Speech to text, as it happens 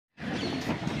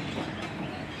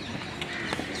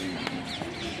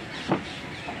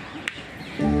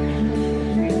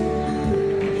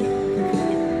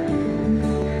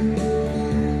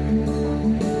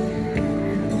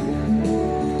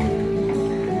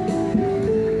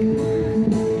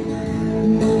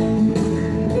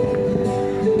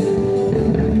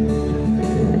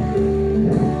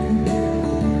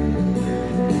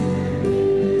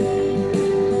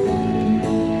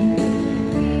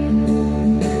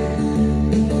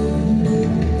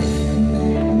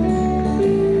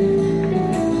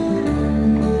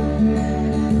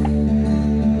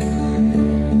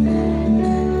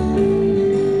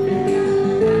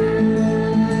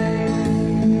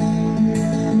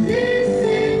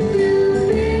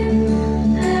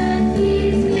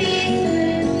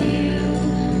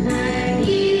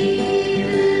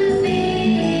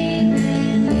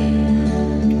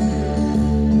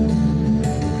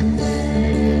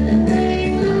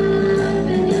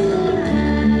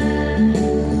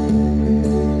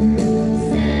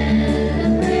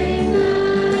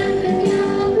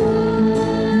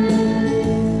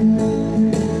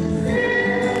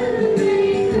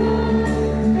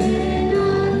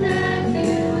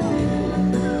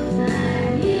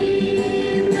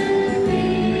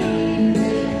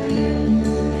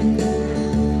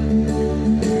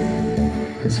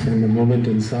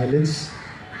silence,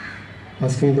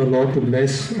 asking the Lord to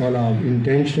bless all our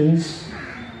intentions,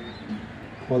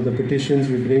 all the petitions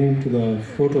we bring to the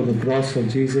foot of the cross of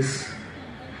Jesus.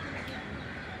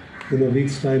 In a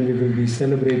week's time, we will be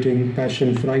celebrating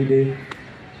Passion Friday,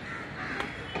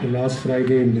 the last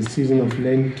Friday in the season of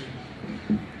Lent.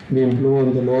 We implore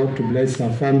on the Lord to bless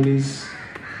our families,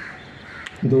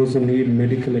 those who need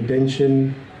medical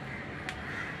attention,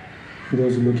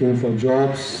 those looking for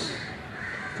jobs,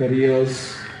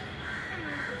 careers,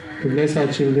 to bless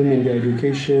our children in their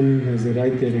education as they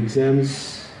write their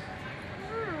exams,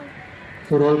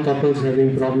 for all couples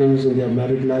having problems in their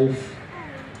married life,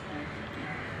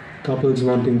 couples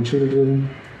wanting children,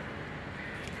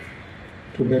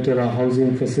 to better our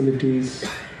housing facilities,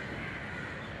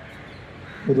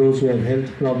 for those who have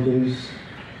health problems,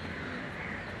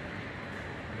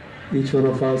 each one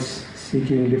of us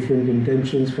seeking different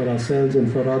intentions for ourselves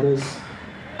and for others.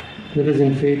 Let us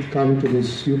in faith come to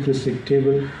this Eucharistic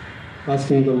table,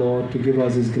 asking the Lord to give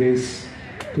us His grace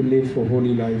to live for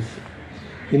holy life.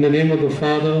 In the name of the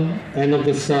Father, and of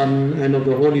the Son, and of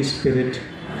the Holy Spirit,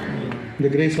 the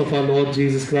grace of our Lord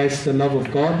Jesus Christ, the love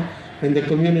of God, and the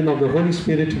communion of the Holy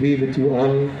Spirit be with you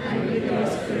all. And with your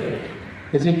spirit.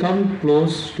 As we come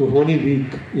close to Holy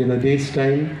Week in a day's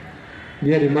time,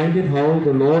 we are reminded how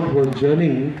the Lord was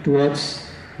journeying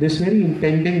towards this very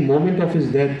impending moment of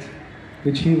His death,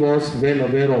 which He was well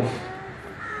aware of.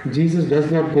 Jesus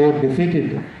does not go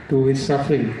defeated to His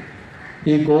suffering.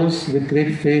 He goes with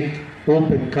great faith, hope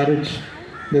and courage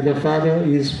that the Father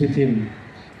is with Him.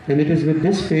 And it is with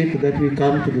this faith that we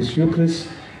come to this Eucharist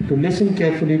to listen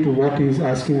carefully to what He is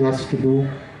asking us to do,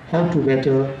 how to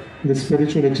better the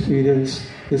spiritual experience,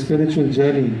 the spiritual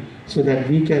journey, so that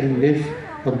we can live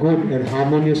a good and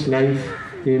harmonious life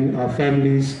in our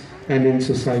families and in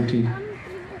society.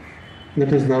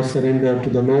 Let us now surrender to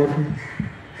the Lord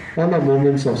all our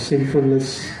moments of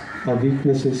sinfulness, our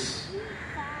weaknesses.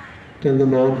 Tell the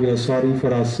Lord we are sorry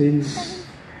for our sins.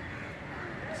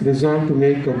 Resolve to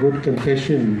make a good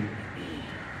confession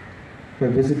by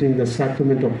visiting the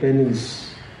sacrament of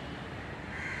penance,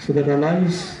 so that our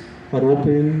lives are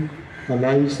open, our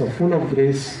lives are full of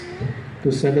grace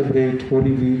to celebrate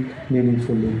Holy Week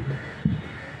meaningfully.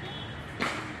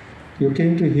 You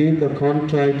came to heal the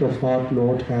contrite of heart,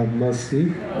 Lord, have mercy.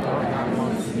 Lord, have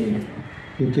mercy.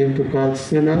 You came to call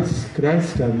sinners,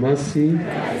 Christ, have mercy.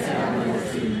 Christ, have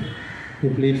mercy.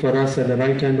 You plead for us at the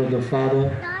right hand of the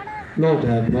Father, Lord,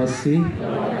 have mercy.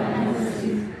 Lord, have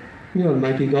mercy. May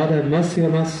Almighty God have mercy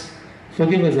on us,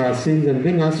 forgive us our sins and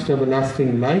bring us to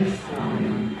everlasting life.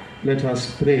 Amen. Let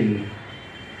us pray.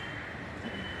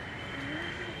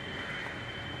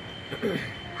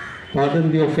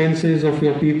 Pardon the offences of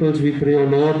your peoples, we pray, O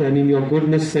Lord, and in your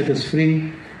goodness set us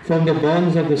free from the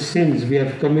bonds of the sins we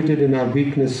have committed in our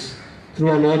weakness. Through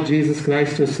our Lord Jesus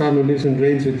Christ, your Son, who lives and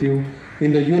reigns with you,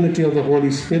 in the unity of the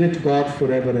Holy Spirit, God,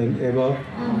 forever and ever.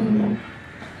 Amen.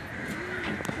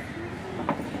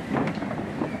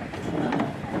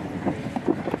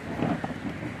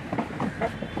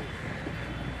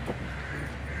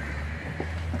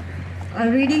 A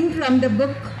reading from the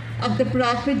book of the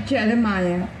prophet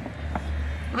Jeremiah.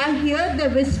 I hear the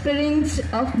whisperings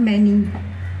of many,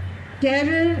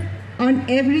 terror on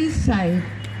every side.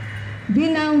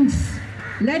 Denounce,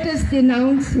 let us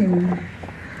denounce him.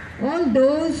 All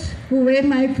those who were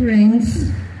my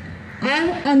friends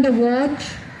are on the watch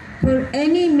for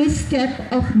any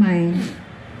misstep of mine.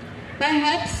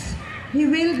 Perhaps he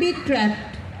will be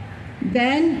trapped,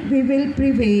 then we will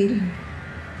prevail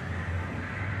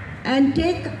and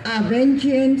take our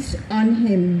vengeance on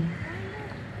him.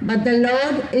 But the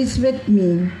Lord is with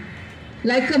me,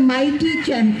 like a mighty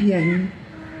champion.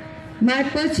 My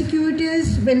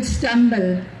persecutors will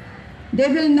stumble, they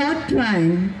will not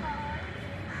triumph.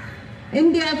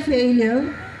 In their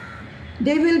failure,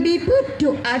 they will be put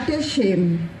to utter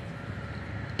shame,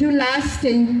 to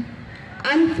lasting,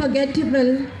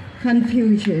 unforgettable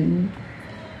confusion.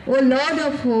 O Lord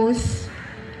of hosts,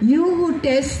 you who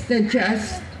test the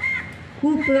just,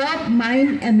 who probe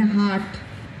mind and heart,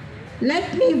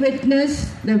 let me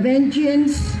witness the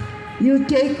vengeance you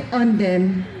take on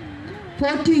them.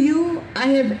 For to you I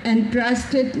have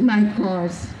entrusted my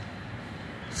cause.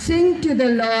 Sing to the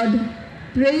Lord,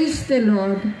 praise the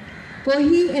Lord, for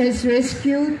he has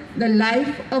rescued the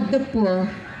life of the poor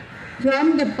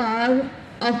from the power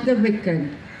of the wicked.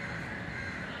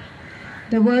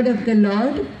 The word of the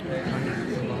Lord.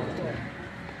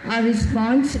 Our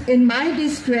response: in my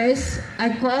distress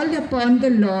I called upon the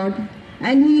Lord,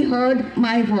 and he heard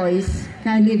my voice.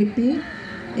 Kindly repeat.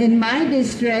 In my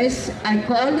distress I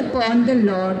called upon the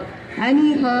Lord, and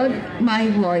he heard my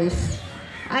voice.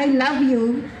 I love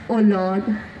you, O Lord,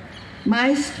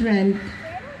 my strength.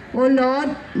 O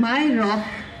Lord, my rock,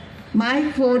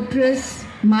 my fortress,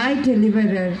 my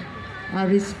deliverer. Our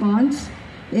response: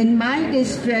 in my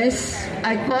distress,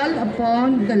 I called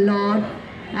upon the Lord,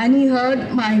 and he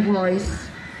heard my voice.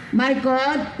 My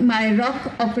God, my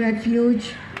rock of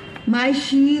refuge, my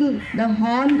shield, the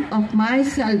horn of my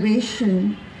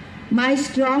salvation, my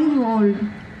stronghold.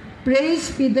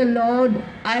 Praise be the Lord,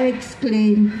 I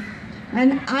exclaim,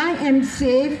 and I am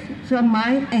safe from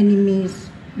my enemies.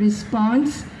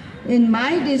 Response: in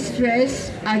my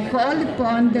distress, I called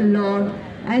upon the Lord,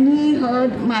 and he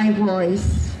heard my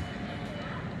voice.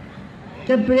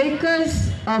 The breakers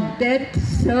of death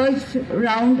surged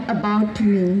round about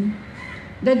me.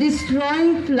 The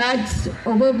destroying floods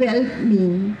overwhelmed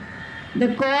me.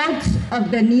 The cords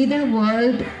of the nether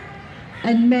world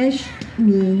enmeshed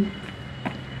me.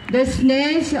 The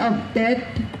snares of death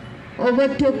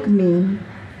overtook me.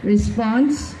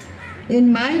 Response: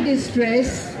 in my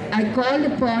distress, I called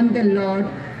upon the Lord,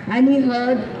 and he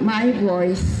heard my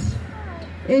voice.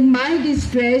 In my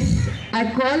distress, I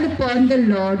called upon the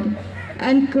Lord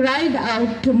and cried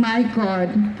out to my God.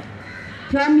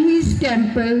 From his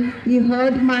temple he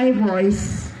heard my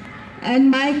voice,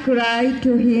 and my cry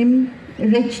to him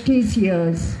reached his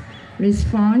ears.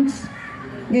 Response: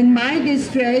 in my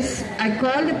distress, I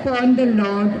called upon the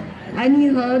Lord, and he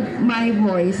heard my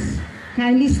voice.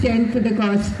 Kindly stand for the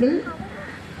gospel.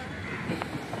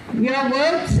 Your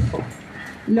words,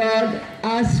 Lord,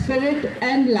 are spirit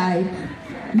and life.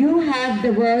 You have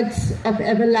the words of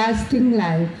everlasting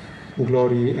life.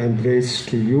 Glory and praise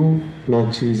to you,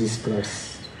 Lord Jesus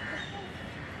Christ.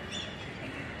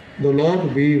 The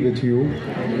Lord be with you.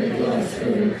 And with your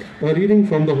spirit. A reading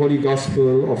from the Holy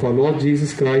Gospel of our Lord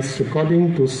Jesus Christ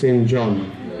according to St.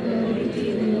 John. Glory to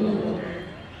you, Lord.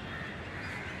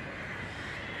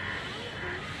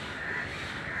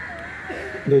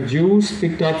 The Jews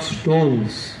picked up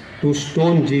stones to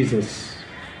stone Jesus.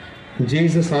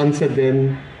 Jesus answered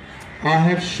them, I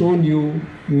have shown you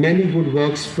many good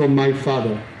works from my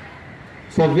Father.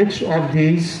 For which of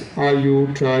these are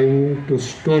you trying to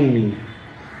stone me?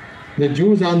 The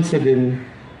Jews answered him,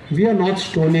 We are not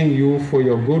stoning you for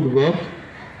your good work,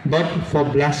 but for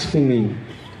blasphemy.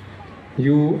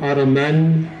 You are a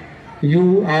man,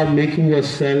 you are making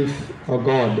yourself a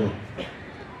god.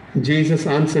 Jesus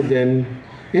answered them,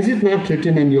 Is it not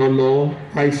written in your law,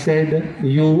 I said,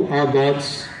 you are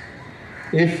gods?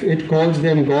 If it calls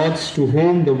them gods to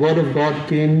whom the word of God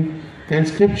came, and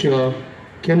scripture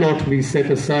cannot be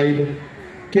set aside,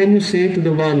 can you say to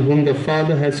the one whom the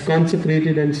Father has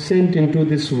consecrated and sent into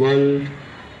this world,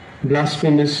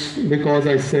 blasphemous, because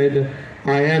I said,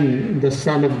 I am the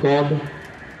Son of God?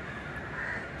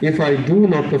 If I do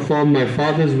not perform my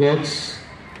Father's works,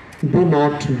 do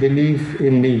not believe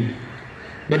in me.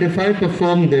 But if I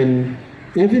perform them,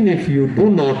 even if you do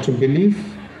not believe,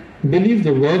 believe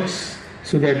the works,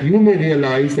 so that you may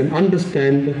realize and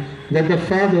understand that the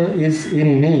Father is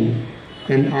in me,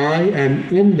 and I am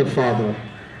in the Father.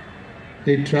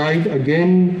 They tried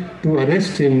again to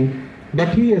arrest him, but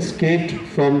he escaped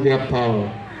from their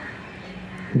power.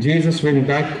 Jesus went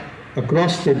back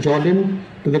across the Jordan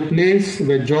to the place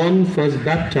where John first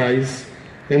baptized,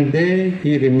 and there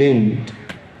he remained.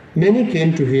 Many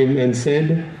came to him and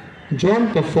said,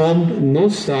 John performed no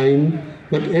sign,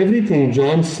 but everything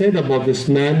John said about this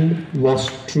man was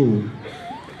true.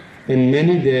 And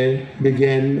many there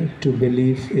began to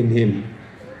believe in him.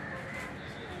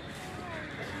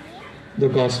 The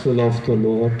Gospel of the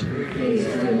Lord. Praise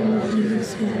to you, Lord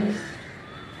Jesus Christ.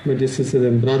 My dear sisters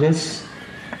and brothers,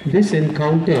 this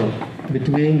encounter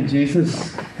between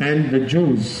Jesus and the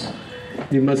Jews,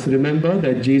 we must remember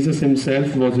that Jesus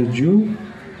himself was a Jew.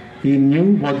 He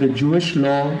knew what the Jewish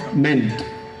law meant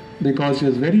because he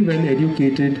was very well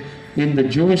educated in the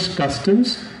Jewish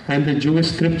customs and the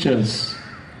Jewish scriptures.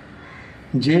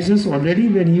 Jesus, already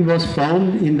when he was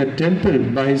found in the temple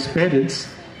by his parents,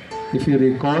 if you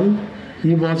recall,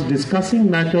 he was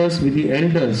discussing matters with the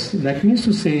elders. That means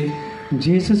to say,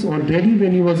 Jesus already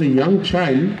when he was a young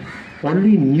child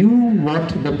already knew what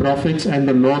the prophets and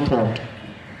the law taught.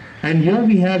 And here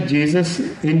we have Jesus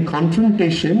in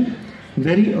confrontation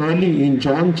very early in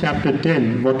John chapter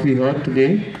 10, what we heard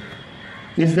today,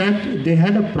 is that they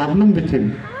had a problem with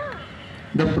him.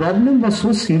 The problem was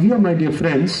so severe, my dear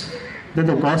friends, that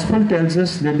the gospel tells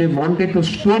us that they wanted to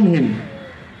stone him.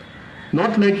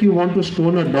 Not like you want to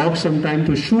stone a dog sometime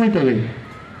to shoo it away.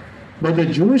 But the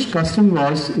Jewish custom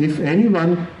was, if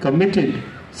anyone committed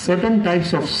certain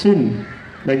types of sin,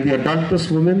 like the adulterous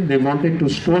woman, they wanted to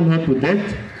stone her to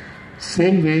death.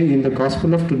 Same way in the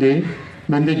gospel of today,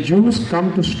 when the Jews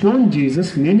come to stone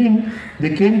Jesus, meaning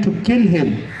they came to kill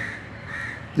him.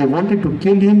 They wanted to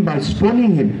kill him by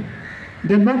stoning him.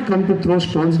 They had not come to throw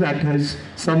stones as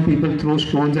some people throw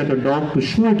stones at a dog to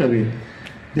shoo it away.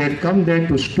 They had come there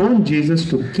to stone Jesus,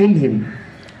 to kill him.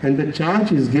 And the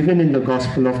charge is given in the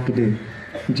gospel of today.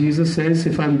 Jesus says,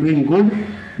 if I'm doing good,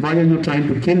 why are you trying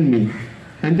to kill me?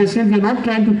 And they say, we're not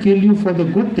trying to kill you for the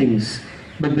good things,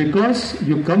 but because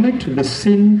you commit the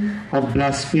sin of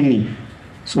blasphemy.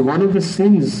 So one of the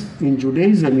sins in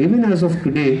Judaism, even as of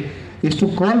today, is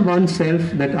to call oneself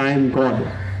that I am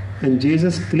God. And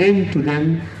Jesus claimed to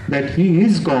them that he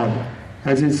is God.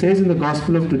 As it says in the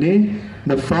gospel of today,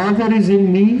 the Father is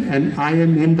in me and I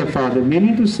am in the Father.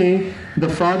 Meaning to say, the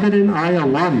Father and I are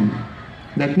one.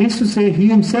 That means to say, he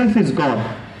himself is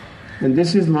God. And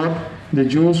this is what the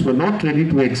Jews were not ready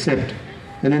to accept.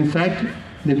 And in fact,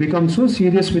 they become so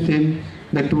serious with him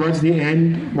that towards the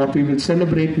end, what we will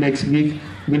celebrate next week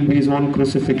will be his own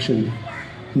crucifixion.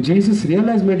 Jesus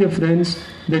realized, my dear friends,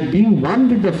 that being one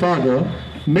with the Father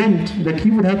meant that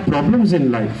he would have problems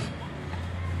in life.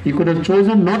 He could have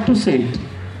chosen not to say it.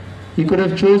 He could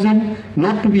have chosen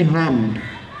not to be harmed,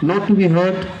 not to be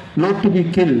hurt, not to be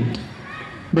killed.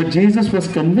 But Jesus was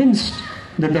convinced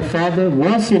that the Father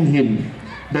was in him,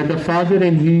 that the Father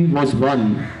and he was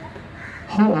one.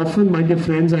 How often, my dear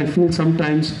friends, I feel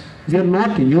sometimes we are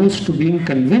not used to being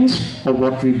convinced of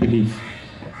what we believe.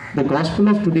 The gospel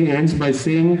of today ends by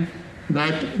saying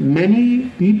that many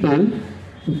people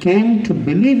came to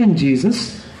believe in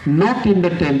Jesus, not in the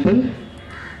temple,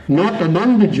 not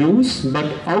among the Jews, but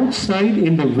outside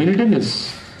in the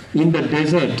wilderness, in the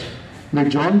desert, where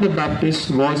John the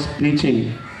Baptist was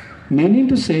preaching. Meaning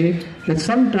to say that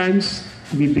sometimes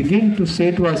we begin to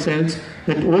say to ourselves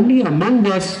that only among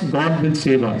us God will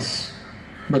save us.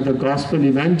 But the gospel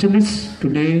evangelist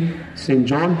today, St.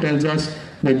 John tells us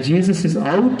that Jesus is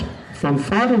out from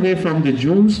far away from the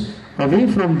Jews, away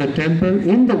from the temple,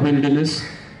 in the wilderness.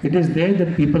 It is there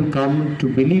that people come to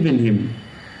believe in him.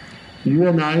 You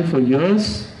and I for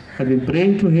years have been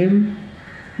praying to him,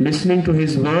 listening to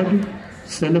his word,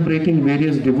 celebrating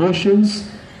various devotions,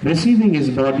 receiving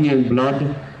his body and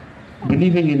blood,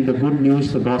 believing in the good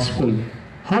news, the gospel.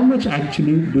 How much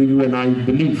actually do you and I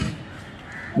believe?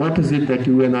 What is it that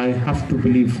you and I have to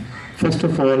believe? First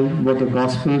of all, what the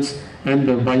Gospels and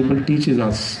the Bible teaches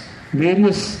us.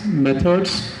 Various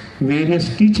methods,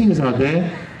 various teachings are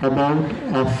there about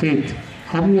our faith.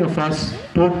 How many of us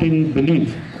totally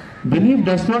believe? Belief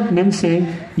does not mean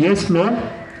saying, yes Lord,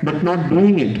 but not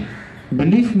doing it.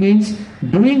 Belief means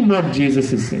doing what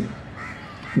Jesus is saying.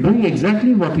 Doing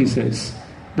exactly what he says.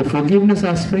 The forgiveness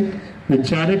aspect, the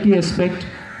charity aspect,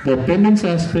 the penance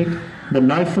aspect, the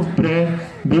life of prayer,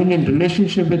 being in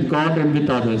relationship with God and with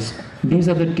others. These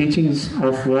are the teachings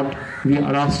of what we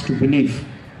are asked to believe.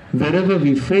 Wherever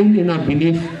we fail in our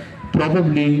belief,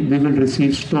 probably we will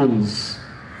receive stones.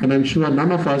 And I'm sure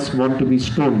none of us want to be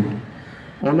stoned.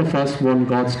 All of us want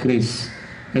God's grace.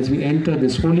 As we enter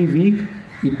this Holy Week,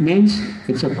 it means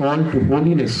it's a call to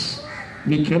holiness.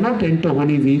 We cannot enter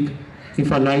Holy Week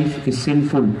if our life is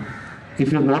sinful. If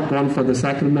we have not gone for the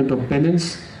sacrament of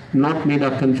penance, not made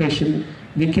our confession,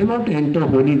 we cannot enter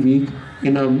Holy Week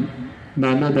in a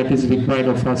manner that is required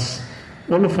of us.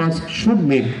 All of us should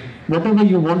make, whatever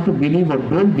you want to believe or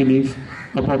don't believe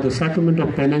about the sacrament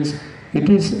of penance, it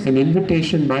is an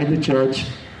invitation by the Church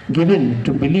given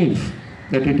to believe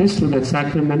that it is through that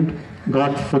sacrament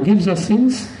God forgives our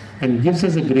sins and gives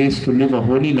us a grace to live a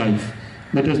holy life.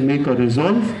 Let us make a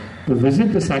resolve to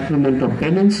visit the sacrament of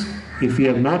penance if we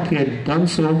have not yet done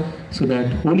so, so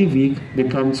that Holy Week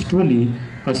becomes truly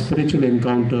a spiritual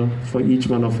encounter for each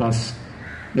one of us.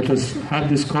 Let us have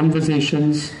these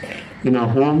conversations in our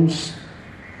homes,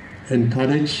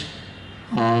 encourage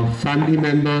our family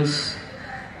members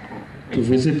to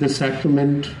visit the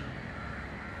sacrament,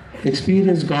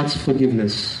 experience God's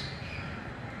forgiveness.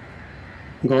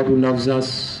 God who loves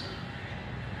us,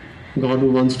 God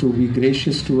who wants to be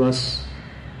gracious to us,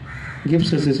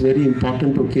 gives us this very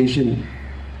important occasion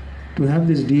to have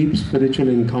this deep spiritual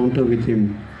encounter with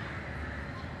him.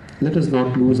 Let us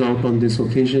not lose out on this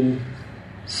occasion.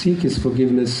 Seek his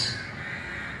forgiveness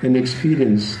and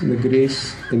experience the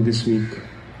grace in this week.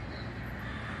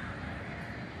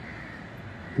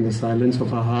 In the silence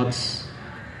of our hearts,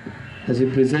 as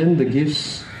we present the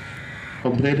gifts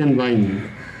of bread and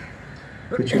wine,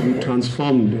 which will be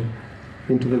transformed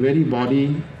into the very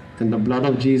body and the blood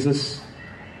of Jesus,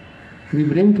 we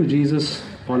bring to Jesus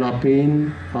all our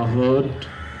pain, our hurt,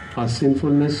 our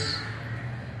sinfulness.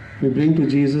 We bring to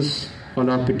Jesus all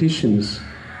our petitions,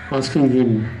 asking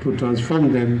him to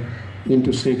transform them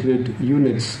into sacred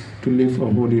units to live a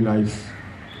holy life.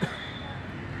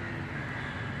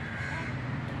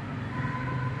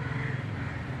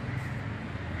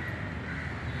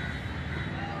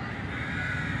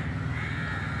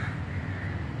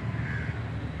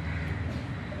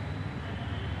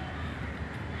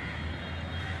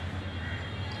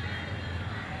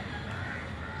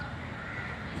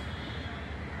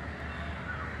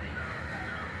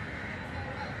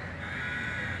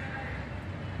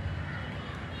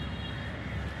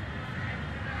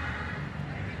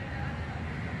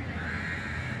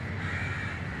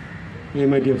 May,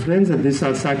 my dear friends, that this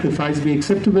our sacrifice be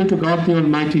acceptable to God the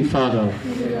Almighty Father.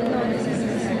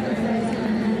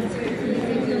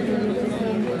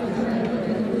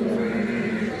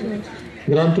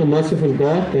 Grant, O merciful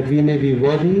God, that we may be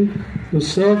worthy to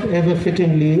serve ever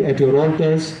fittingly at your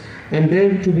altars and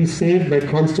there to be saved by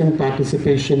constant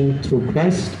participation through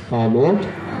Christ our Lord.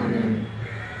 Amen.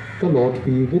 The Lord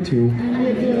be with you. And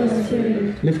with your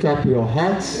spirit. Lift up your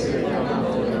hearts.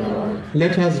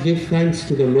 Let us give thanks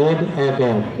to the Lord our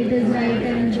God. It is right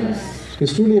and just. It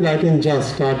is truly right and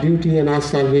just, our duty and our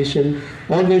salvation,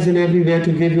 always and everywhere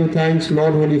to give you thanks,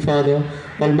 Lord, Holy Father,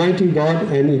 Almighty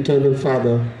God and Eternal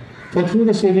Father. For through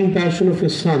the saving passion of your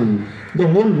Son, the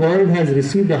whole world has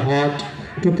received a heart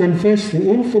to confess the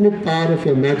infinite power of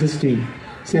your majesty,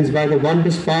 since by the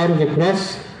wondrous power of the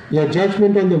cross, your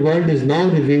judgment on the world is now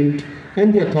revealed,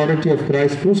 and the authority of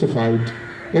Christ crucified.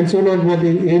 And so, Lord, will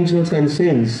the angels and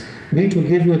saints be to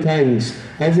give you thanks,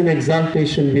 as in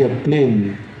exaltation we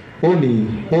acclaim. Holy,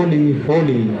 holy,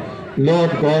 holy,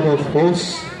 Lord God of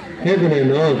hosts, heaven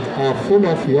and earth are full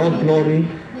of your glory.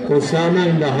 Hosanna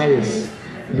in the highest.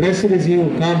 Blessed is he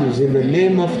who comes in the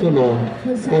name of the Lord.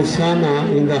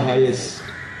 Hosanna in the highest.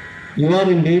 You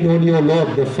are indeed holy, O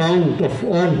Lord, the fount of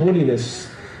all holiness.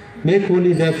 Make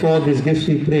holy, therefore, these gifts,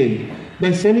 we pray,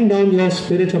 by sending down your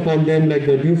Spirit upon them like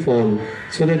the dewfall,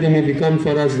 so that they may become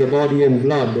for us the body and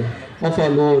blood of our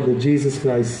Lord Jesus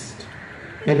Christ.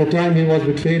 At the time he was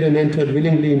betrayed and entered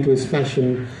willingly into his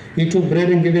passion, he took bread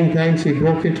and giving thanks, he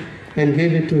broke it and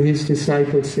gave it to his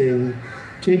disciples, saying,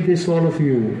 Take this, all of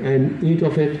you, and eat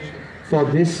of it, for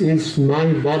this is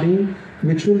my body,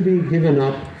 which will be given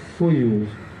up for you.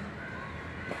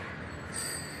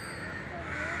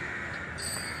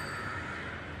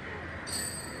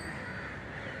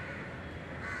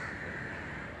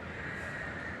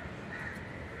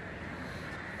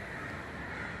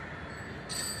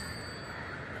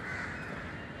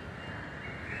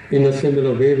 In a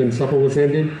similar way, when supper was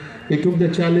ended, he took the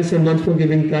chalice and once more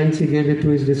giving thanks, he gave it to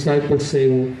his disciples,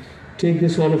 saying, Take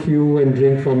this, all of you, and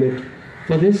drink from it.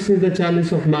 For this is the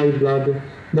chalice of my blood,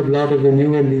 the blood of the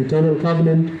new and the eternal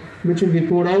covenant, which will be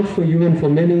poured out for you and for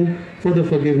many for the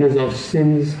forgiveness of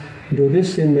sins. Do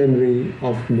this in memory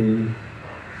of me.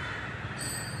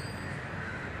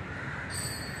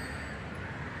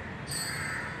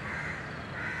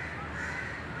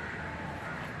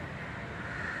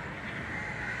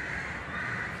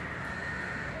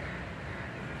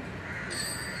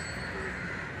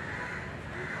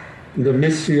 The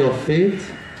mystery of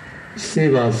faith,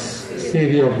 save us,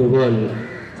 Saviour of the world.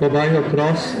 For by your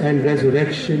cross and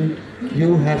resurrection,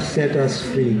 you have set us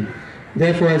free.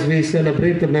 Therefore, as we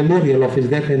celebrate the memorial of his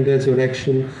death and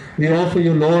resurrection, we offer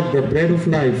you, Lord, the bread of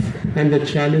life and the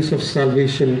chalice of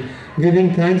salvation,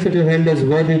 giving thanks that you held us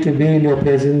worthy to be in your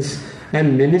presence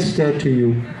and minister to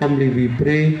you. Humbly we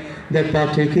pray that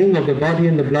partaking of the body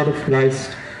and the blood of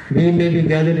Christ, we may be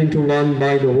gathered into one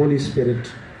by the Holy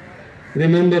Spirit.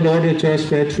 Remember, Lord, your church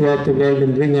spread throughout the world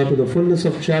and bring her to the fullness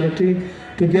of charity,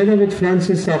 together with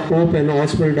Francis, our Pope, and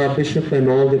Oswald, our Bishop, and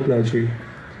all the clergy.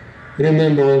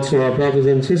 Remember also our brothers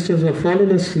and sisters who have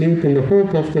fallen asleep in the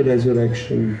hope of the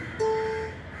resurrection.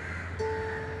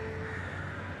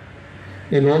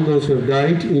 And all those who have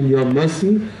died, in your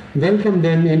mercy, welcome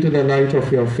them into the light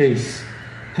of your face.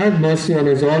 Have mercy on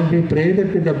us all, we pray,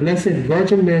 that with the Blessed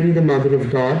Virgin Mary, the Mother of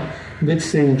God, with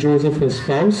Saint Joseph, her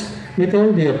spouse, with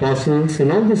all the apostles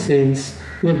and all the saints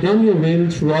who have done your will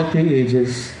throughout the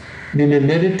ages, we may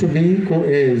merit to be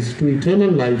co-heirs to eternal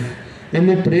life, and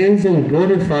may praise and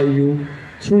glorify you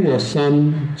through your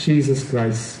Son, Jesus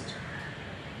Christ.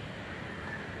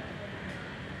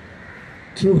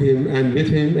 Through him and with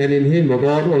him and in him, O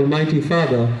God, Almighty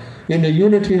Father, in the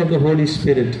unity of the Holy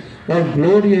Spirit, all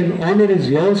glory and honor is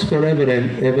yours forever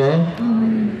and ever. Amen.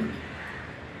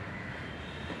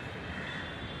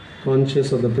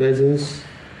 Conscious of the presence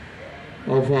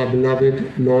of our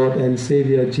beloved Lord and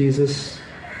Saviour Jesus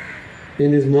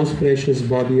in his most precious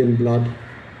body and blood,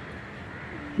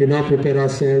 we now prepare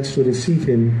ourselves to receive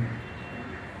him,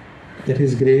 that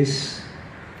his grace,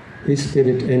 his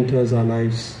Spirit enters our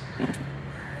lives.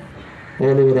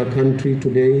 All over our country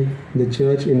today, the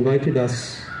Church invited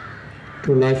us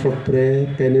to a life of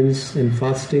prayer, penance and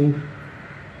fasting,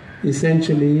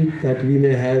 essentially that we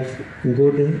may have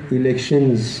good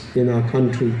elections in our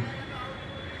country.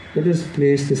 Let us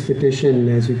place this petition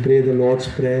as we pray the Lord's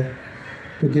Prayer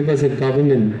to give us a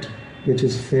government which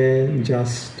is fair,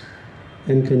 just,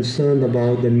 and concerned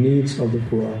about the needs of the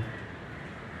poor.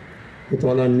 With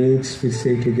all our needs, we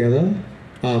say together,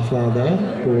 Our Father,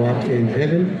 who art in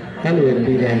heaven, hallowed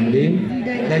be thy name.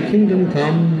 Thy kingdom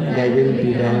come, thy will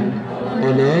be done,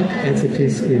 on earth as it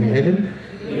is in heaven.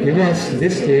 Give us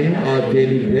this day our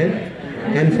daily bread,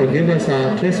 and forgive us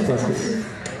our trespasses,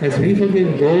 as we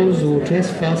forgive those who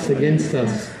trespass against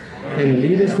us. And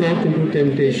lead us not into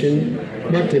temptation,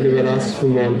 but deliver us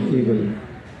from all evil.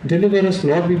 Deliver us,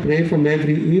 Lord, we pray, from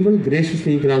every evil.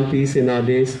 Graciously grant peace in our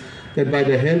days, that by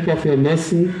the help of your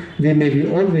mercy we may be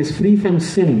always free from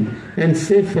sin and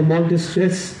safe from all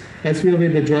distress, as we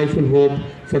await the joyful hope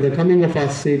for the coming of our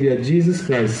Saviour, Jesus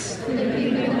Christ. The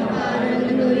kingdom, the power, and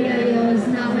the glory are yours,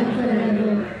 now and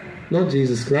forever. Lord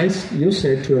Jesus Christ, you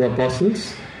said to your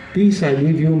apostles, "Peace I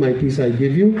leave you, my peace I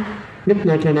give you." Look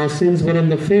not on our sins, but on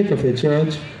the faith of your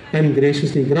church, and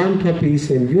graciously grant her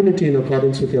peace and unity in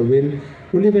accordance with your will,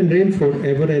 who live and reign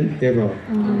forever and ever.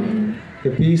 Amen. The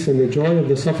peace and the joy of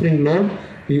the suffering Lord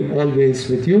be always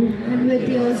with you. And with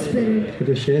your spirit. Let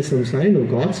us share some sign of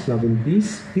God's love and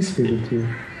peace. Peace be with you.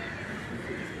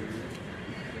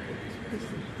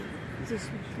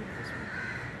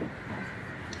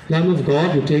 Lamb of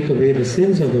God, you take away the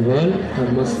sins of the world,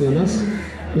 have mercy on us.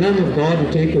 Lamb of God,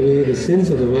 you take away the sins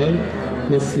of the world,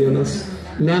 mercy on us.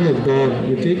 Lamb of God,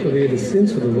 you take away the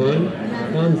sins of the world,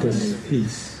 grant us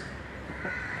peace.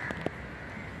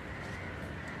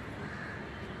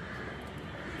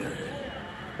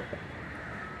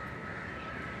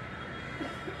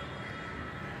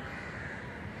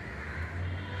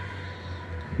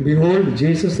 Behold,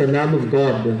 Jesus, the Lamb of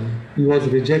God, he was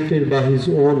rejected by his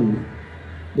own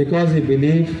because he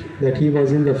believed that he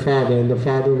was in the Father and the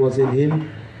Father was in him.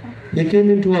 He came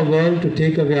into our world to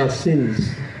take away our sins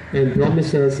and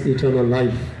promise us eternal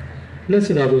life.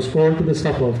 Blessed are those called to the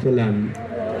supper of the Lamb.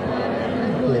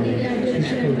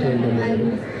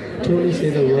 Truly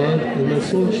say the word, and my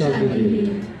soul shall be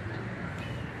healed.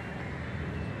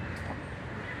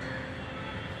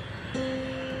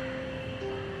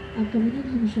 Our communion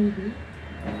hymn shall be.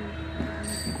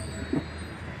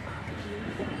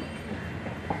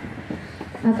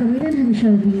 Our communion hymn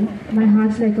shall be, "My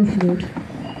Heart's Like a Flute."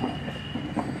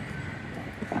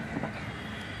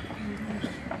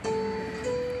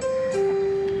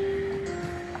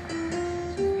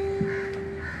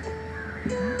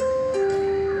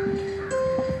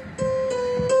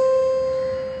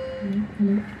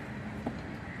 Hello.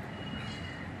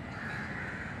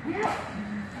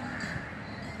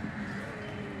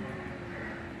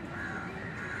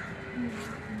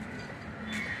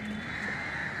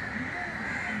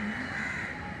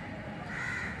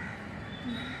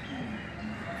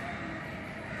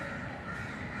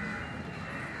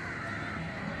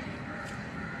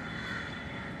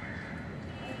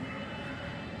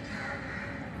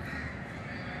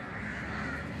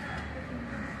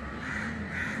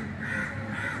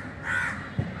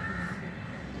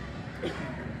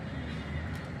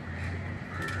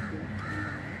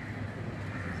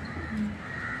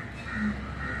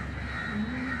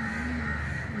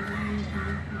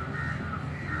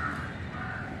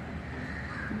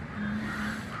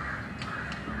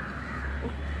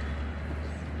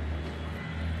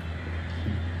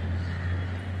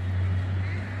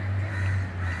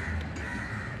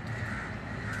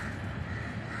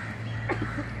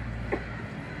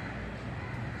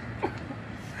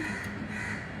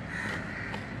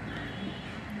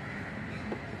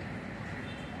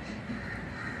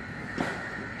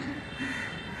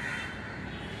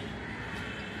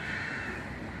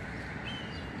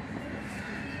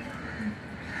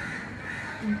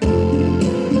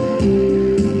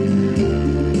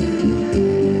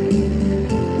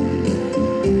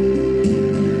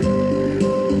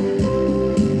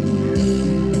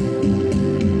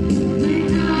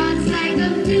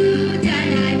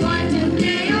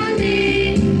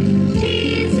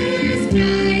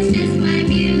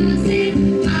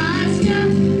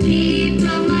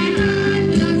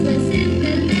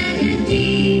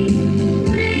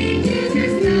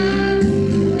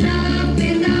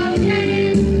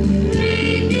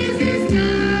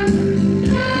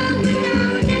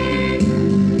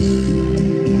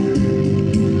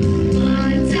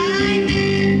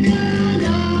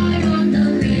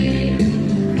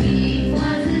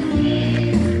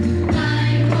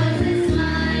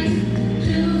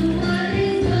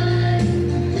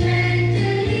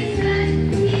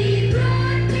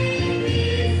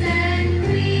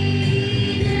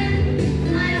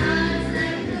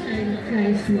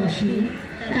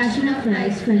 Passion of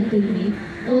Christ, strengthen me.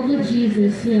 O good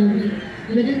Jesus, hear me.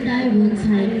 Within thy wounds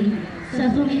hide me.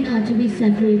 Suffer me not to be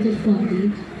separated from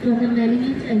thee. From the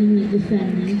malignant enemy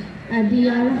defend me. At the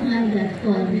hour of my death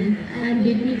call me, and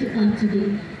bid me to come to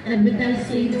thee. That with thy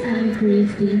saints I may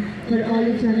praise thee for all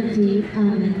eternity.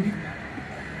 Amen.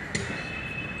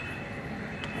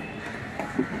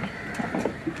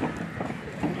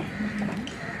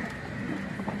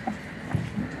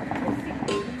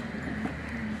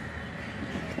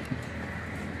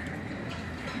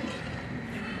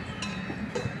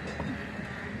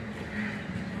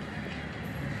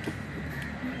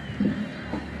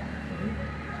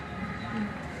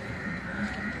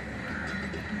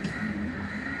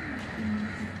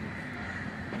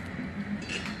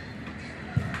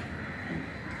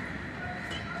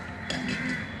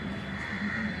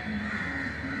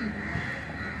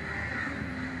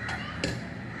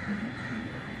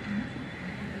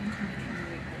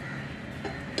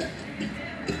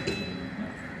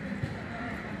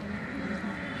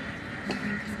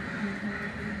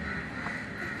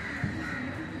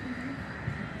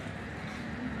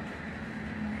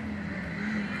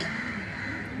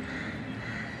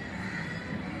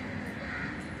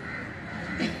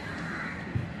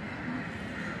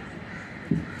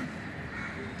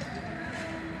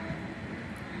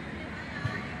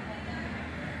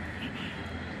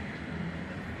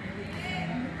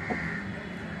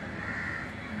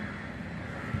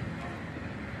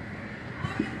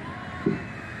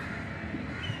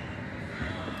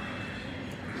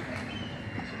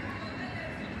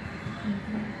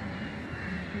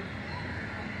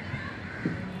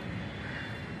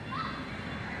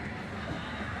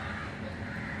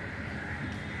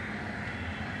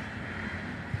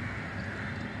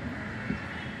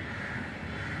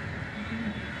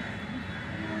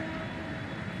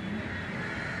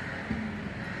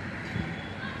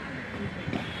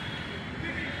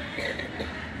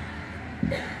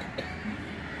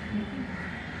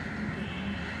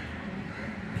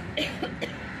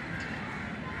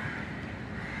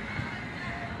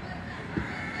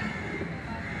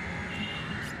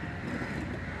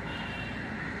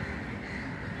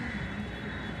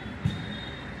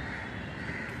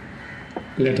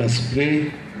 Let us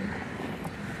pray.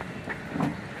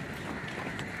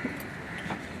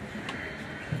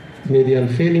 May the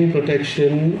unfailing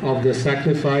protection of the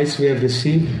sacrifice we have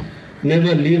received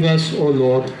never leave us, O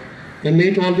Lord, and may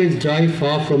it always drive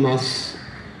far from us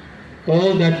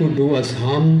all that would do us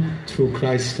harm, through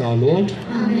Christ our Lord.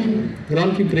 Amen.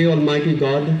 Grant, we pray, Almighty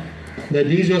God, that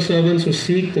these your servants who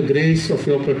seek the grace of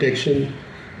your protection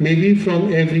may be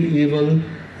from every evil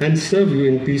and serve you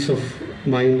in peace of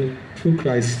mind, through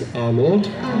Christ our Lord.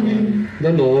 Amen.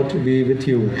 The Lord be with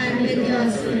you. And with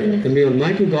your spirit. And may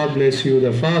Almighty God bless you,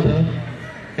 the Father,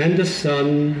 and the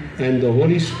Son, and the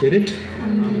Holy Spirit.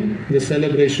 Amen. The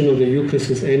celebration of the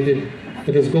Eucharist is ended.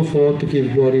 Let us go forth to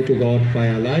give glory to God by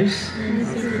our lives.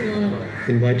 Thanks be to God. I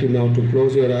invite you now to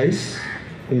close your eyes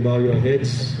and bow your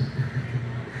heads.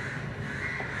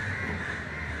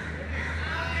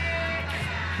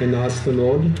 And ask the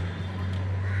Lord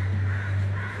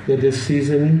that this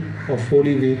season of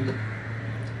Holy Week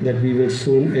that we will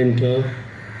soon enter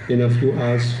in a few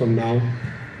hours from now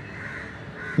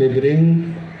may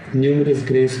bring numerous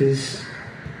graces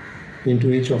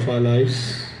into each of our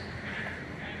lives,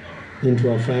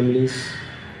 into our families,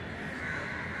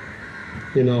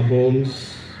 in our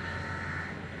homes,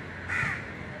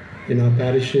 in our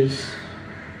parishes.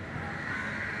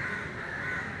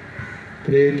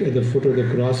 Prayed at the foot of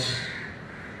the cross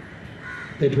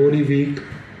that Holy Week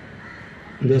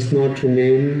does not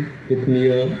remain with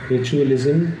mere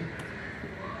ritualism.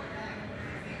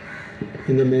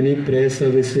 In the many prayer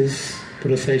services,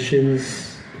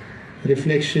 processions,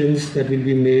 reflections that will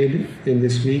be made in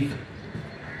this week,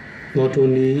 not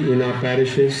only in our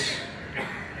parishes,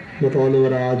 but all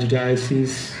over our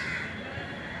archdiocese,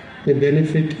 may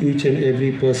benefit each and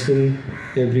every person,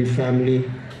 every family.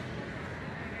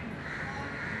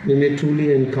 We may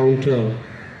truly encounter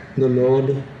the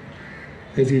Lord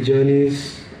as He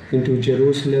journeys into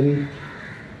Jerusalem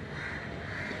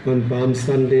on Palm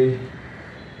Sunday,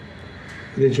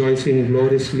 rejoicing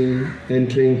gloriously,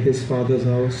 entering His Father's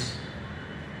house.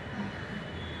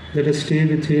 Let us stay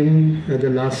with Him at the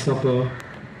Last Supper.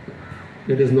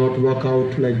 Let us not walk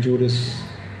out like Judas.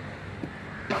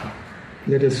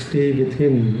 Let us stay with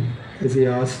Him as He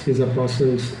asked His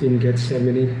apostles in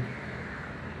Gethsemane.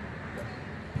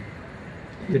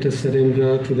 Let us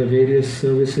surrender to the various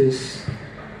services,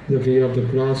 the way of the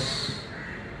cross,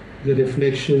 the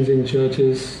reflections in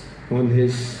churches on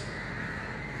His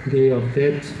day of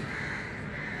death,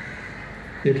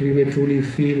 that we may truly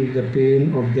feel the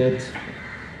pain of death,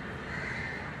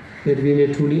 that we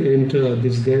may truly enter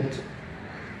this death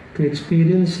to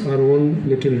experience our own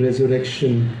little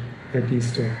resurrection at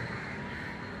Easter.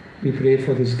 We pray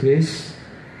for this grace,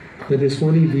 that this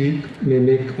Holy Week may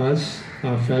make us,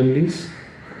 our families,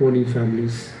 holy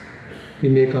families. We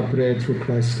make our prayer through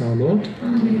Christ our Lord.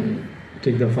 Amen.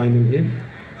 Take the final hymn.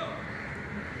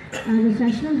 Our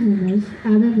processional hymn is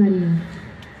Ave Maria.